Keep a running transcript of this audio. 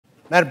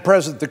Madam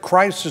President, the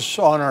crisis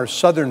on our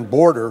southern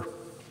border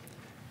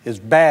is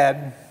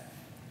bad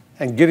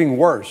and getting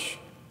worse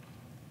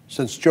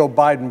since Joe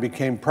Biden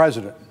became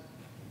president.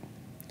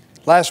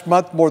 Last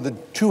month, more than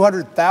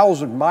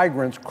 200,000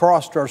 migrants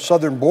crossed our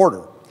southern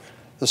border,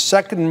 the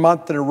second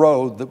month in a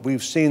row that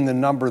we've seen the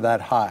number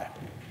that high.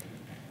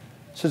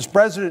 Since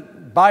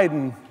President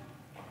Biden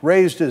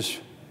raised his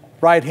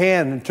right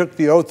hand and took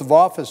the oath of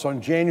office on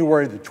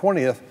January the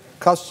 20th,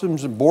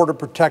 Customs and Border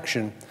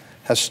Protection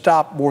has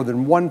stopped more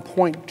than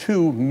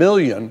 1.2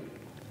 million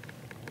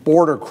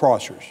border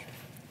crossers.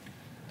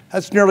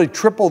 That's nearly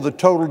triple the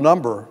total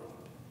number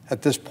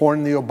at this point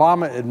in the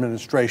Obama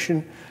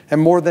administration, and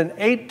more than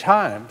 8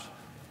 times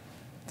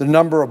the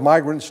number of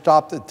migrants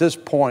stopped at this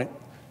point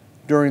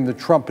during the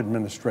Trump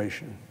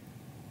administration.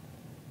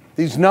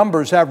 These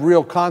numbers have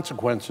real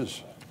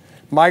consequences.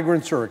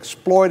 Migrants are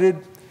exploited,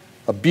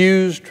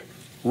 abused,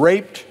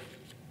 raped,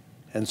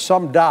 and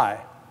some die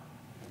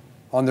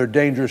on their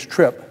dangerous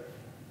trip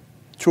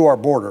to our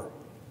border.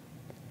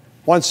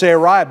 Once they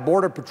arrive,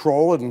 Border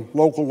Patrol and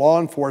local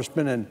law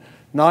enforcement and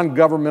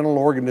non-governmental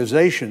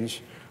organizations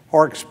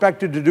are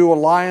expected to do a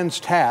lion's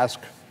task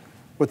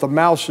with a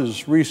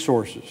mouse's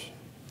resources.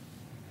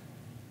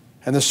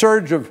 And the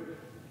surge of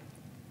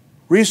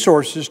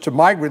resources to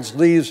migrants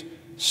leaves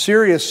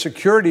serious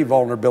security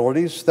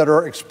vulnerabilities that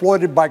are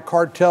exploited by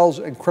cartels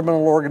and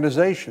criminal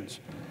organizations.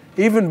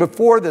 Even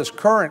before this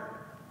current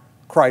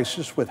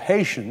crisis with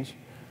Haitians,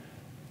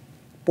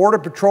 Border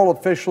Patrol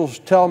officials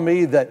tell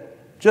me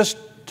that just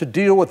to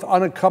deal with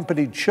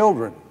unaccompanied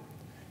children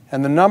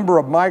and the number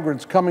of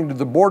migrants coming to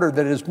the border,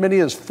 that as many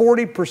as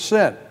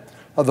 40%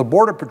 of the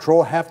Border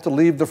Patrol have to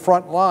leave the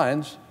front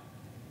lines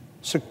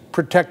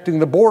protecting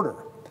the border,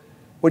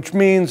 which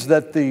means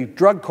that the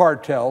drug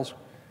cartels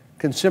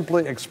can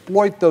simply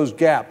exploit those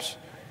gaps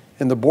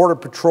in the Border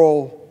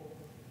Patrol's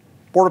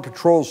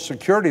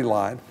security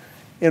line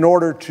in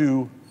order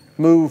to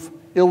move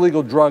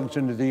illegal drugs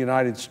into the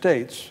United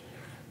States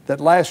that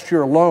last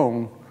year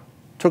alone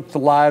took the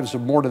lives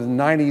of more than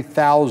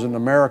 90,000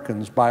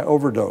 Americans by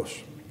overdose.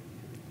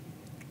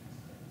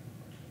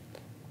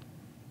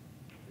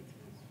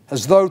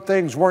 As though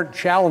things weren't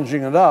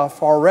challenging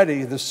enough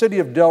already, the city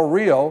of Del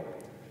Rio,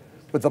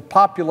 with a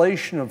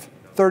population of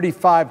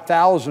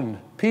 35,000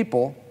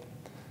 people,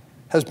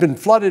 has been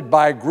flooded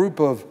by a group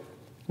of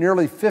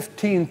nearly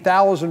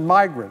 15,000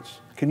 migrants.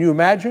 Can you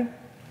imagine?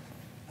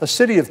 A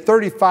city of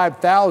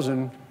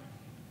 35,000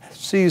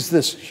 sees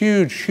this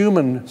huge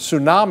human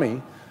tsunami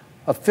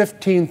of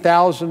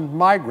 15,000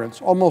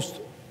 migrants,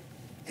 almost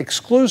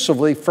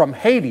exclusively from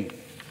Haiti.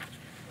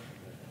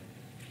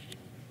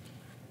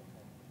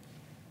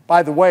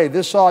 By the way,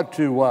 this ought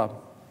to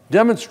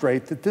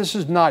demonstrate that this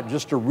is not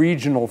just a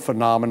regional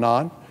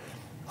phenomenon.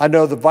 I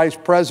know the Vice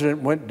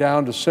President went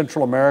down to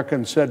Central America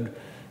and said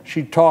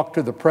she talked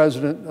to the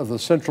president of the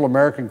Central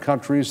American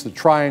countries, the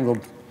Triangle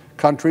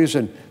countries,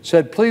 and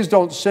said, please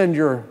don't send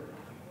your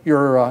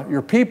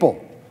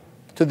people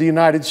to the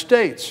United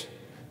States.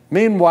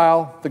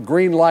 Meanwhile, the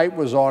green light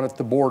was on at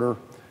the border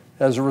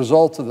as a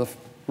result of the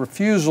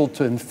refusal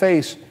to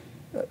enforce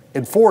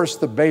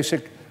the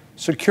basic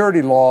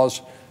security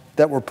laws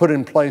that were put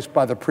in place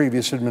by the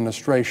previous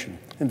administration.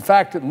 In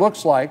fact, it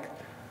looks like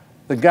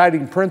the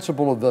guiding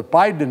principle of the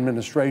Biden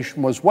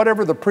administration was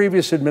whatever the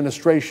previous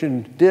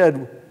administration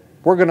did,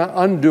 we're going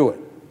to undo it.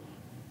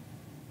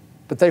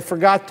 But they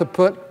forgot to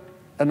put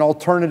an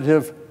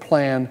alternative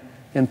plan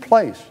in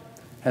place.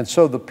 And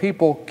so the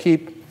people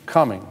keep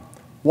coming.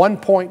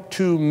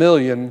 1.2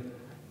 million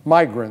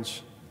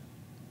migrants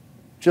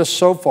just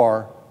so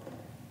far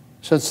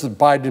since the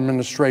Biden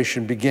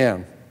administration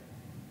began.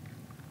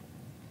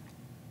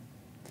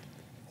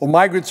 Well,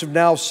 migrants have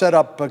now set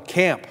up a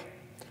camp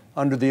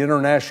under the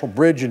International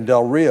Bridge in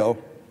Del Rio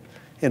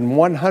in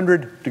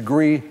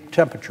 100-degree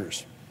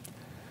temperatures.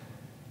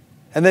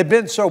 And they've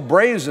been so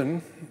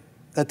brazen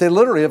that they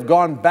literally have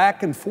gone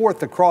back and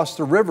forth across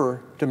the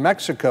river to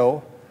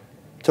Mexico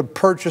to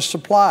purchase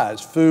supplies,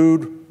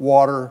 food,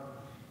 water,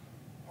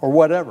 or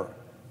whatever.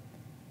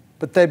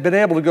 But they've been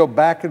able to go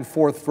back and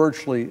forth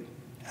virtually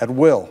at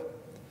will.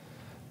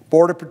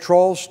 Border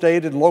Patrol,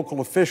 state and local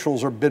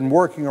officials have been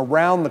working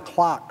around the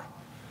clock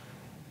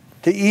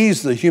to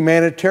ease the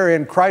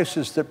humanitarian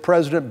crisis that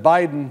President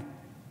Biden,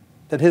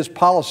 that his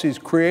policies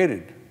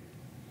created.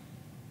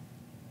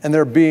 And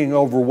they're being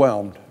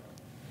overwhelmed.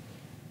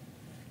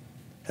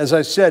 As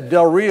I said,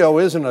 Del Rio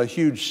isn't a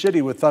huge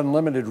city with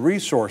unlimited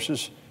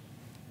resources.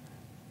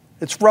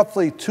 It's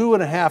roughly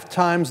 2.5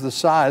 times the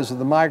size of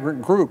the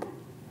migrant group.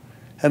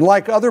 And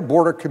like other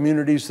border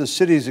communities, the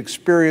city's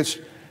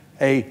experienced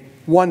a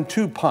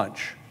 1-2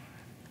 punch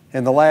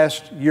in the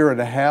last year and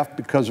a half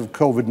because of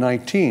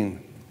COVID-19.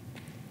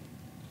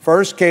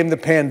 First came the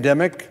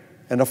pandemic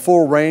and a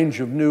full range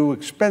of new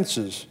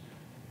expenses.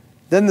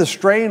 Then the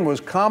strain was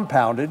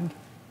compounded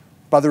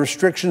by the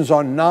restrictions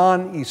on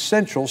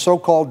non-essential,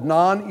 so-called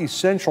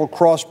non-essential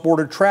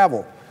cross-border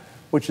travel,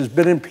 which has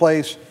been in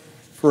place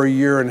for a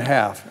year and a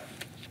half.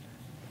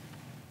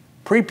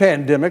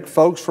 Pre-pandemic,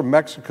 folks from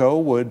Mexico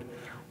would,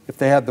 if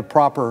they had the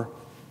proper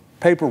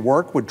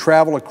paperwork would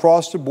travel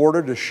across the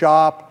border to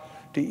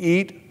shop, to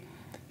eat,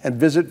 and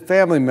visit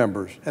family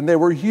members, and they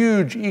were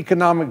huge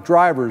economic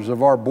drivers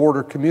of our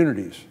border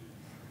communities.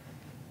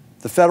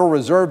 The Federal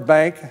Reserve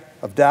Bank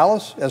of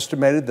Dallas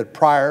estimated that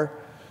prior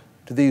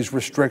to these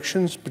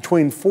restrictions,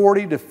 between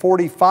 40 to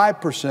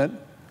 45%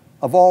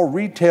 of all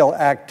retail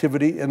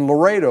activity in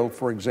Laredo,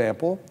 for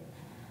example,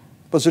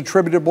 was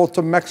attributable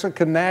to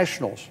Mexican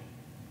nationals.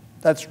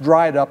 That's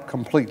dried up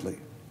completely.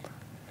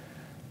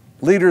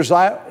 Leaders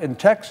in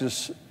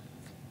Texas,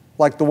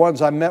 like the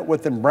ones I met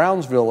with in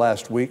Brownsville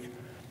last week,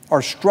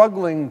 are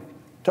struggling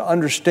to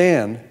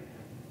understand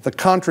the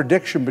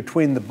contradiction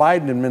between the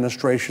Biden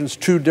administration's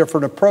two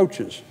different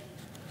approaches.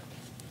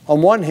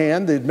 On one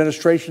hand, the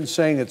administration is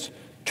saying it's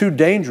too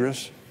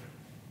dangerous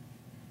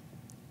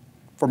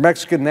for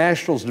Mexican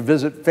nationals to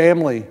visit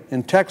family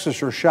in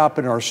Texas or shop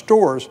in our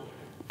stores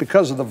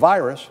because of the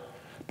virus.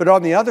 But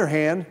on the other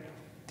hand,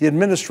 the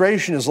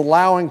administration is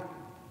allowing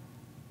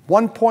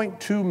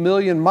 1.2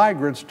 million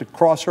migrants to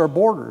cross our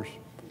borders,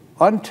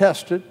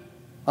 untested,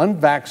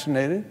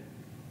 unvaccinated,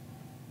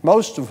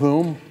 most of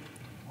whom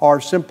are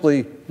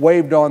simply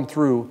waved on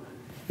through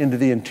into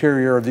the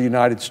interior of the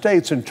United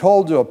States and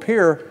told to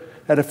appear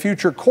at a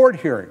future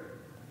court hearing,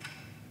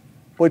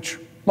 which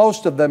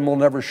most of them will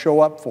never show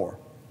up for.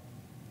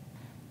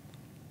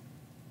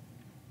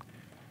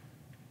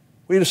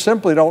 We just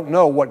simply don't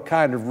know what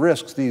kind of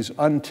risks these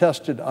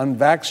untested,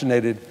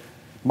 unvaccinated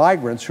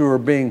migrants who are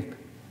being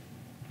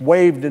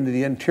waved into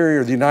the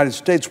interior of the United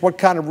States, what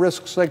kind of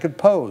risks they could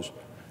pose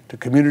to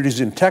communities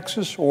in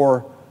Texas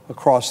or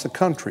across the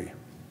country.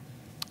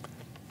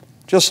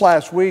 Just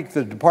last week,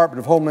 the Department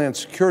of Homeland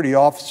Security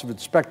Office of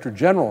Inspector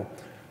General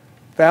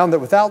found that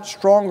without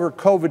stronger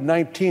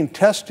COVID-19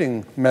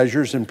 testing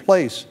measures in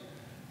place,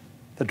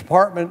 the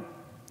department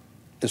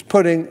is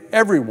putting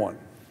everyone,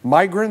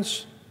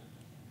 migrants,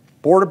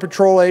 Border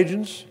Patrol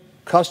agents,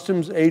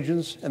 customs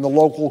agents, and the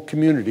local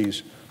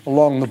communities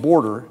along the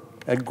border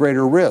at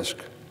greater risk.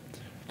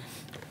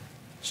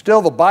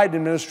 Still, the Biden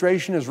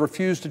administration has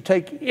refused to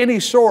take any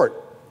sort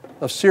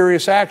of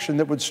serious action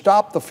that would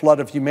stop the flood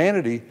of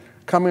humanity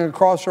coming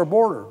across our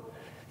border.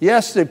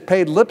 Yes, they've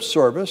paid lip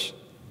service.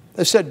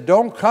 They said,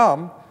 don't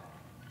come.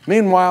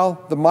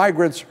 Meanwhile, the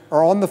migrants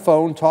are on the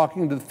phone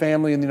talking to the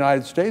family in the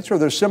United States, or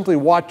they're simply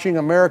watching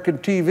American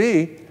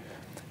TV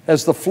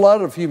as the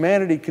flood of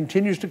humanity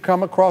continues to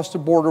come across the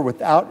border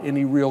without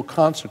any real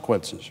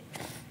consequences.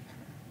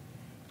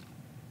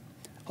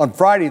 On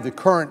Friday, the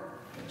current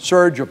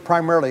surge of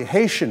primarily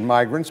Haitian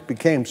migrants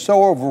became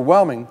so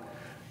overwhelming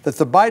that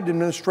the Biden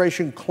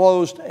administration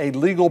closed a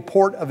legal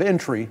port of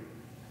entry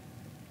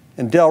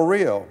in Del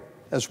Rio,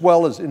 as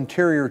well as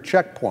interior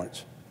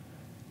checkpoints.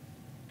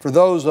 For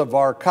those of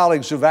our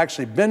colleagues who've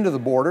actually been to the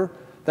border,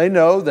 they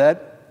know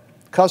that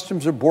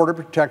Customs and Border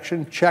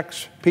Protection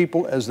checks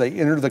people as they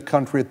enter the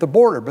country at the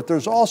border. But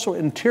there's also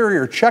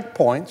interior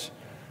checkpoints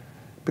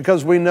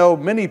because we know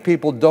many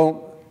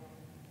people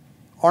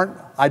aren't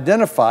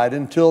identified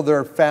until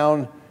they're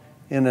found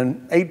in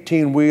an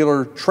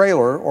 18-wheeler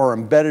trailer or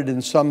embedded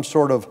in some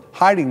sort of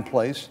hiding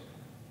place,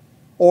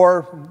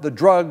 or the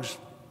drugs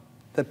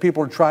that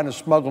people are trying to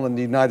smuggle in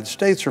the United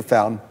States are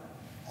found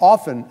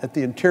often at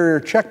the interior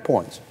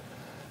checkpoints.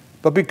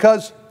 But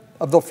because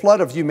of the flood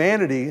of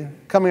humanity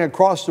coming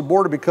across the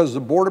border, because the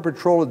Border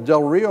Patrol at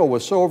Del Rio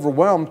was so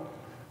overwhelmed,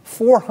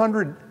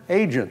 400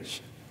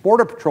 agents,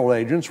 Border Patrol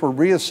agents, were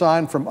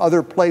reassigned from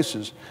other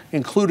places,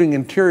 including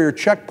interior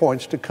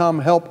checkpoints, to come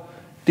help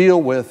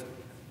deal with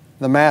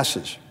the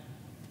masses.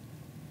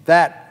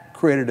 That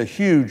created a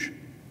huge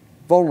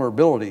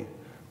vulnerability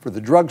for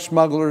the drug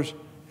smugglers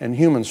and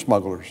human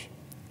smugglers.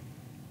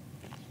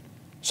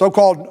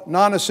 So-called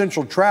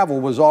non-essential travel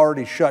was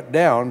already shut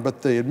down,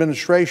 but the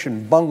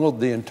administration bungled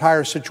the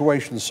entire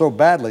situation so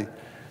badly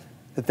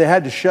that they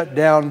had to shut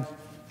down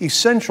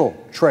essential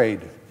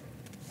trade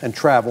and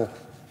travel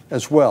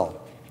as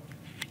well.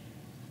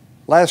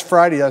 Last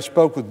Friday, I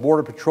spoke with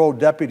Border Patrol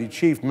Deputy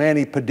Chief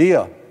Manny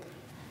Padilla,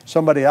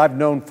 somebody I've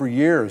known for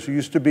years, who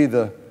used to be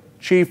the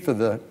chief of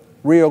the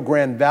Rio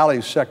Grande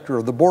Valley sector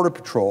of the Border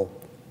Patrol.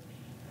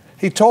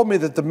 He told me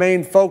that the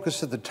main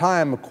focus at the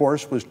time, of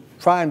course, was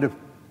trying to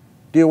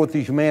deal with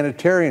the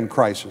humanitarian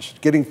crisis,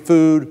 getting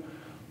food,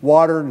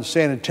 water, and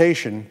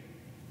sanitation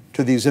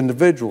to these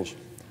individuals.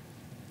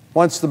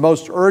 Once the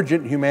most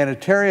urgent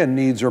humanitarian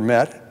needs are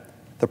met,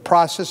 the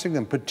processing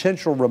and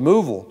potential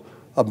removal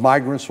of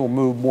migrants will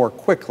move more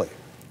quickly.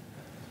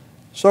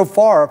 So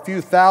far, a few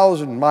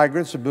thousand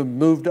migrants have been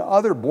moved to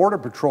other Border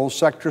Patrol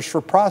sectors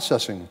for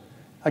processing.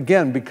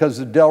 Again, because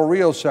the Del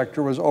Rio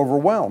sector was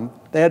overwhelmed,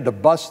 they had to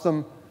bus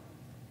them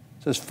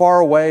as far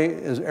away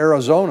as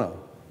Arizona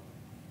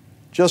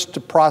just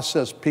to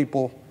process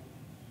people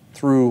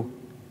through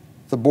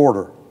the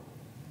border.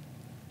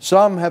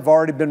 Some have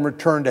already been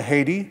returned to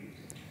Haiti,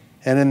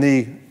 and in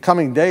the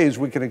coming days,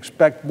 we can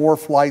expect more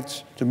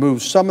flights to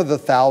move some of the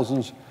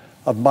thousands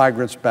of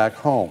migrants back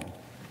home.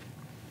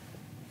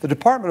 The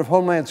Department of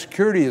Homeland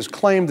Security has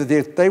claimed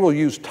that they will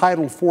use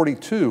Title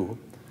 42,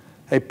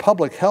 a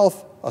public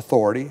health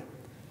authority,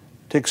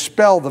 to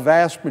expel the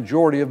vast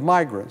majority of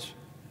migrants.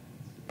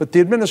 But the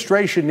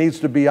administration needs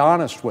to be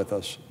honest with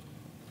us.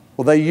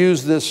 Will they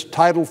use this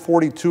Title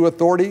 42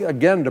 authority,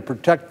 again, to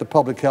protect the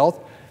public health,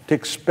 to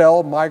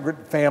expel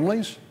migrant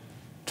families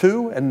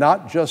too, and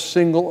not just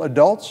single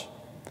adults?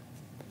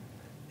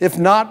 If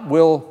not,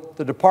 will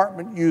the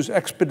department use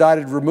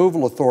expedited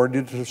removal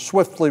authority to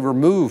swiftly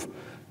remove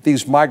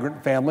these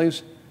migrant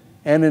families,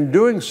 and in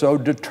doing so,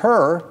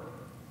 deter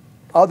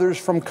others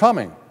from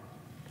coming?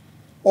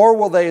 Or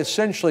will they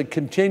essentially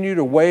continue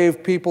to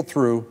wave people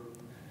through,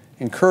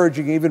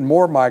 encouraging even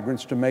more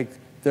migrants to make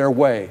their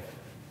way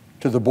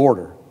to the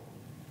border?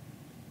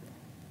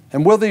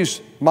 And will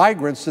these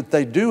migrants that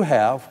they do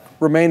have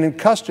remain in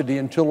custody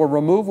until a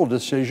removal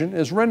decision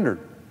is rendered?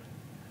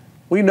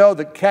 We know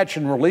that catch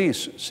and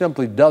release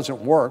simply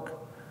doesn't work.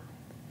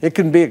 It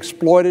can be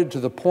exploited to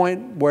the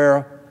point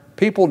where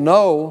people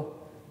know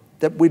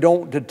that we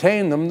don't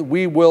detain them.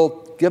 We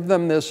will give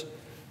them this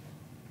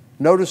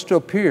notice to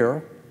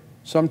appear,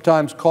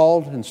 sometimes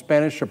called in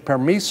Spanish a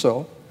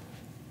permiso,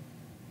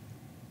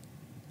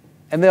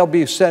 and they'll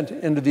be sent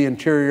into the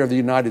interior of the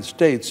United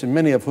States, and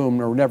many of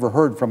whom are never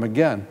heard from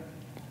again.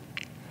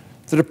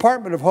 The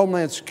Department of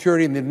Homeland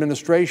Security and the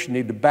administration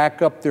need to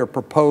back up their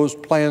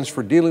proposed plans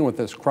for dealing with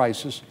this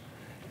crisis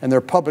and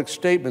their public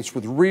statements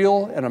with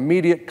real and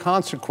immediate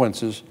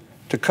consequences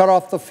to cut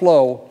off the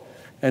flow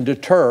and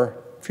deter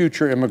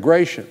future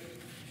immigration.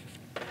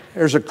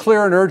 There's a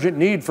clear and urgent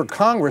need for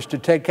Congress to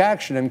take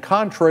action, and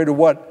contrary to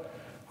what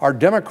our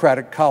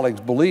Democratic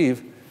colleagues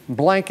believe,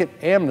 blanket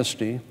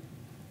amnesty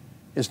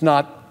is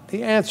not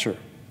the answer.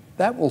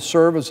 That will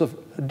serve as an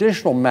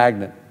additional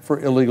magnet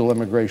for illegal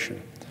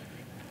immigration.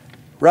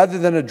 Rather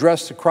than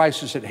address the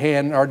crisis at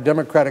hand, our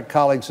Democratic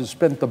colleagues have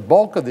spent the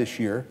bulk of this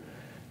year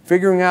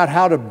figuring out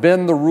how to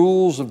bend the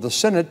rules of the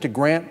Senate to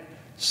grant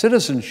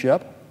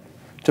citizenship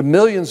to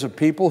millions of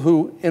people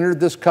who entered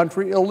this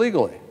country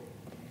illegally.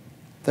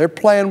 Their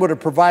plan would have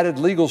provided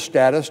legal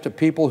status to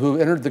people who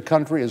entered the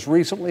country as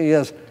recently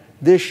as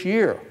this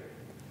year,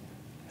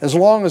 as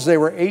long as they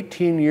were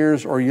 18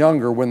 years or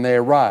younger when they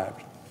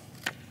arrived.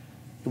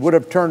 It would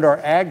have turned our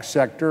ag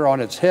sector on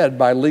its head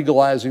by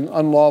legalizing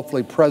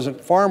unlawfully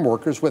present farm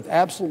workers with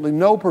absolutely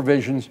no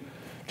provisions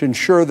to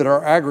ensure that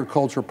our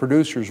agriculture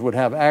producers would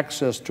have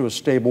access to a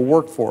stable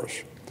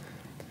workforce.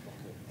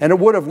 And it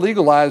would have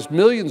legalized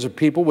millions of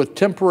people with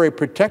temporary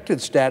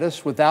protected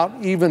status without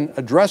even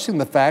addressing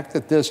the fact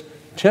that this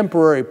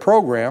temporary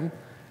program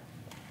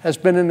has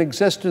been in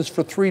existence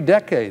for 3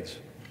 decades.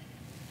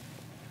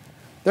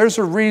 There's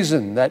a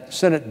reason that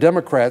Senate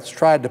Democrats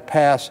tried to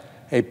pass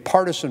a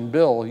partisan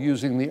bill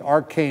using the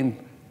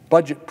arcane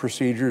budget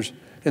procedures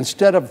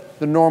instead of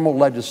the normal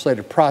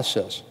legislative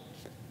process.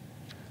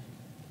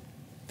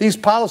 These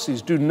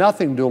policies do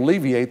nothing to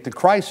alleviate the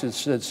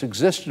crisis that's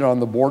existed on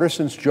the border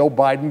since Joe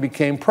Biden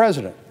became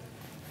president.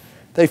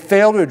 They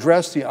fail to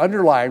address the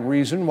underlying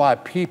reason why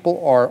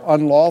people are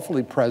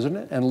unlawfully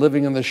present and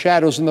living in the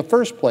shadows in the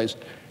first place,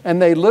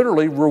 and they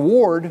literally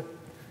reward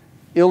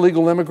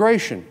illegal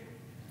immigration.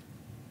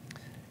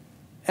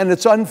 And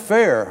it's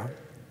unfair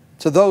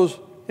to those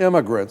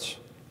immigrants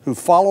who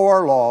follow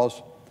our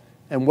laws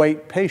and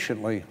wait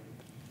patiently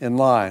in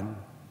line.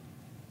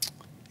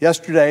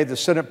 Yesterday, the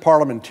Senate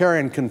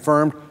parliamentarian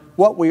confirmed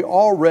what we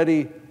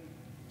already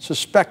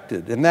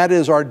suspected, and that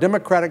is our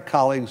Democratic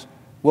colleagues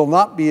will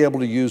not be able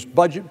to use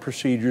budget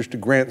procedures to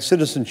grant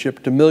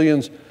citizenship to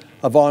millions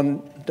of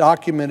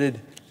undocumented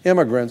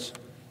immigrants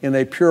in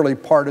a purely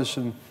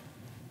partisan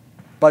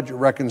budget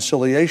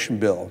reconciliation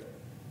bill.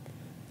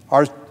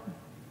 Our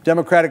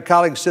Democratic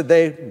colleagues said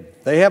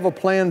they have a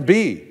plan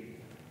B.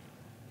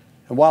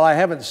 And while I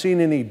haven't seen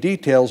any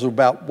details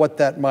about what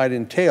that might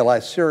entail, I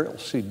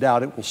seriously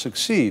doubt it will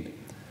succeed.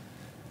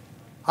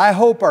 I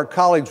hope our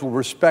colleagues will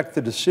respect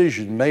the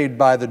decision made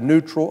by the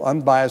neutral,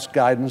 unbiased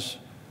guidance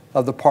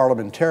of the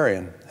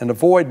parliamentarian and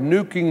avoid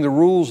nuking the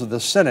rules of the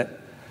Senate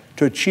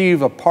to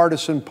achieve a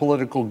partisan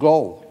political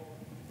goal.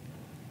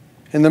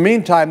 In the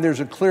meantime, there's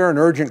a clear and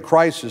urgent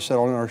crisis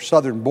on our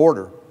southern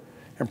border,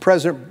 and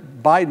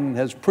President Biden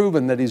has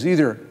proven that he's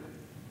either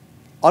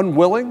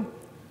unwilling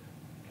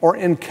or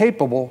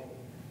incapable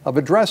of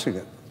addressing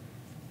it.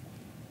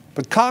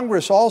 But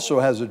Congress also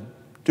has a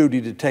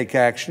duty to take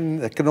action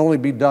that can only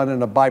be done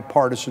in a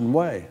bipartisan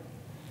way.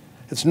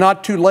 It's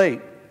not too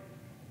late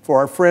for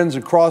our friends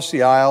across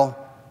the aisle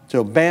to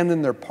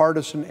abandon their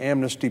partisan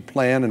amnesty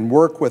plan and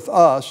work with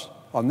us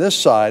on this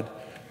side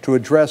to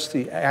address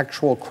the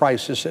actual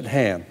crisis at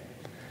hand.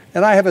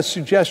 And I have a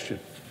suggestion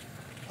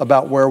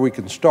about where we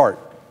can start.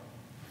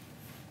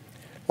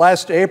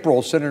 Last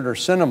April, Senator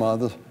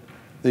Sinema,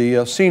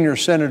 the senior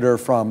senator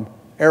from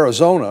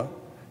Arizona,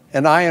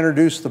 and I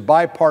introduced the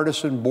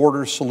Bipartisan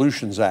Border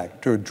Solutions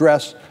Act to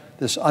address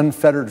this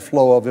unfettered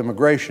flow of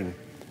immigration.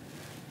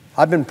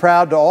 I've been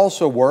proud to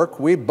also work,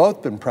 we've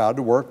both been proud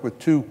to work with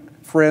 2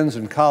 friends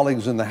and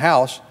colleagues in the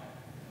House,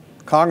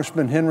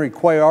 Congressman Henry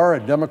Cuellar,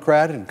 a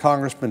Democrat, and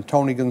Congressman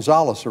Tony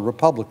Gonzalez, a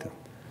Republican.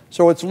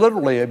 So it's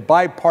literally a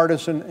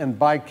bipartisan and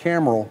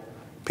bicameral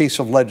piece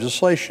of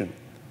legislation.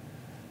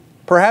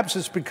 Perhaps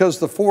it's because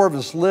the four of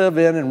us live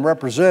in and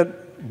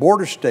represent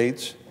border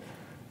states.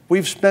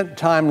 We've spent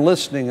time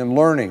listening and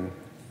learning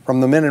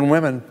from the men and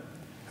women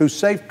who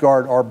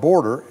safeguard our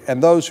border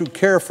and those who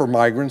care for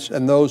migrants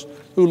and those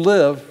who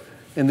live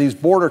in these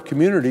border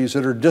communities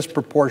that are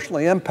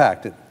disproportionately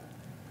impacted.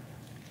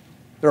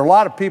 There are a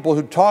lot of people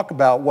who talk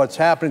about what's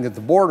happening at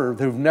the border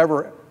who've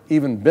never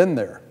even been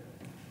there.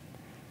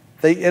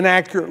 They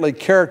inaccurately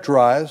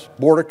characterize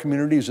border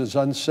communities as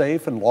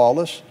unsafe and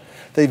lawless.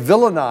 They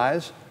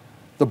villainize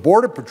the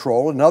Border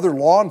Patrol and other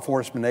law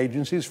enforcement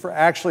agencies for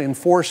actually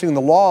enforcing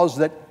the laws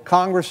that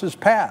Congress has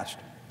passed.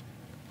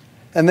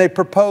 And they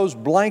propose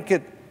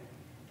blanket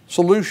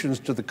solutions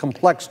to the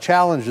complex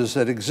challenges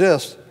that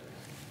exist,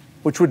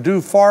 which would do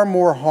far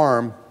more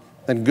harm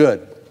than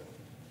good.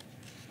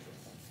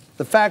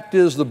 The fact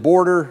is, the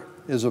border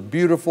is a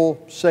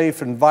beautiful,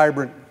 safe, and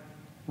vibrant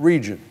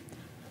region.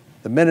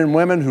 The men and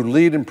women who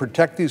lead and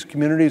protect these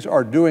communities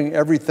are doing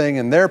everything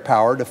in their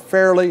power to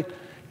fairly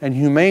and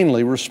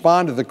humanely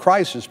respond to the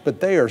crisis,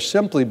 but they are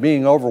simply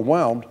being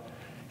overwhelmed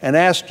and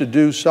asked to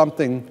do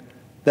something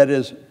that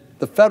is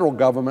the federal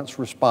government's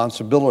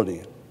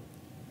responsibility.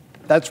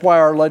 That's why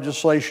our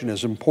legislation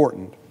is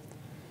important.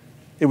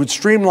 It would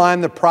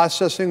streamline the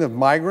processing of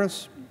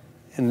migrants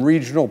in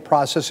regional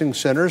processing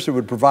centers. It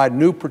would provide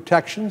new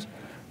protections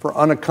for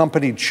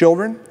unaccompanied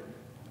children,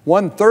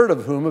 1/3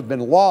 of whom have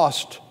been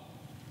lost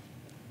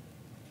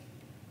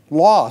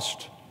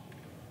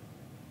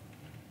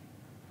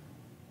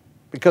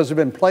because they've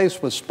been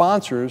placed with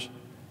sponsors,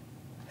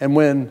 and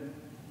when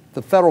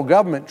the federal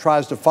government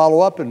tries to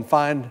follow up and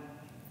find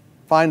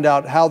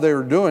out how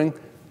they're doing,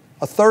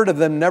 1/3 of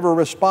them never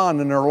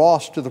respond and are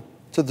lost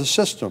to the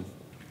system.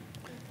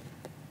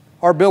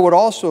 Our bill would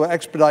also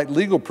expedite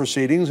legal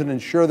proceedings and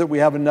ensure that we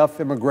have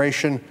enough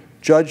immigration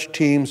judge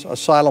teams,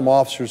 asylum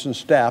officers, and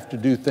staff to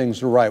do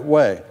things the right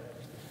way.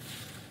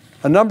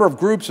 A number of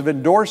groups have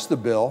endorsed the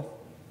bill,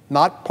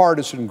 not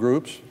partisan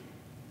groups,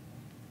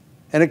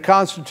 and it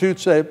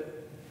constitutes a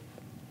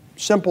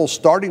simple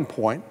starting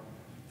point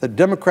that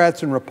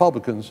Democrats and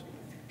Republicans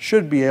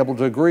should be able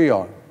to agree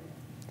on.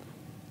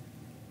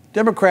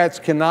 Democrats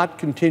cannot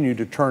continue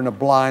to turn a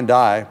blind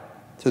eye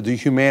to the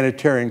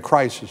humanitarian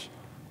crisis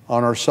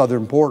on our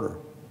southern border.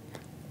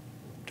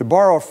 To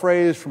borrow a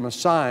phrase from a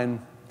sign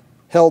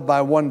held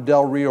by one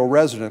Del Rio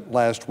resident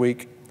last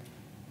week,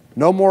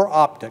 no more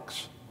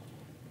optics.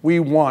 We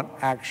want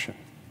action.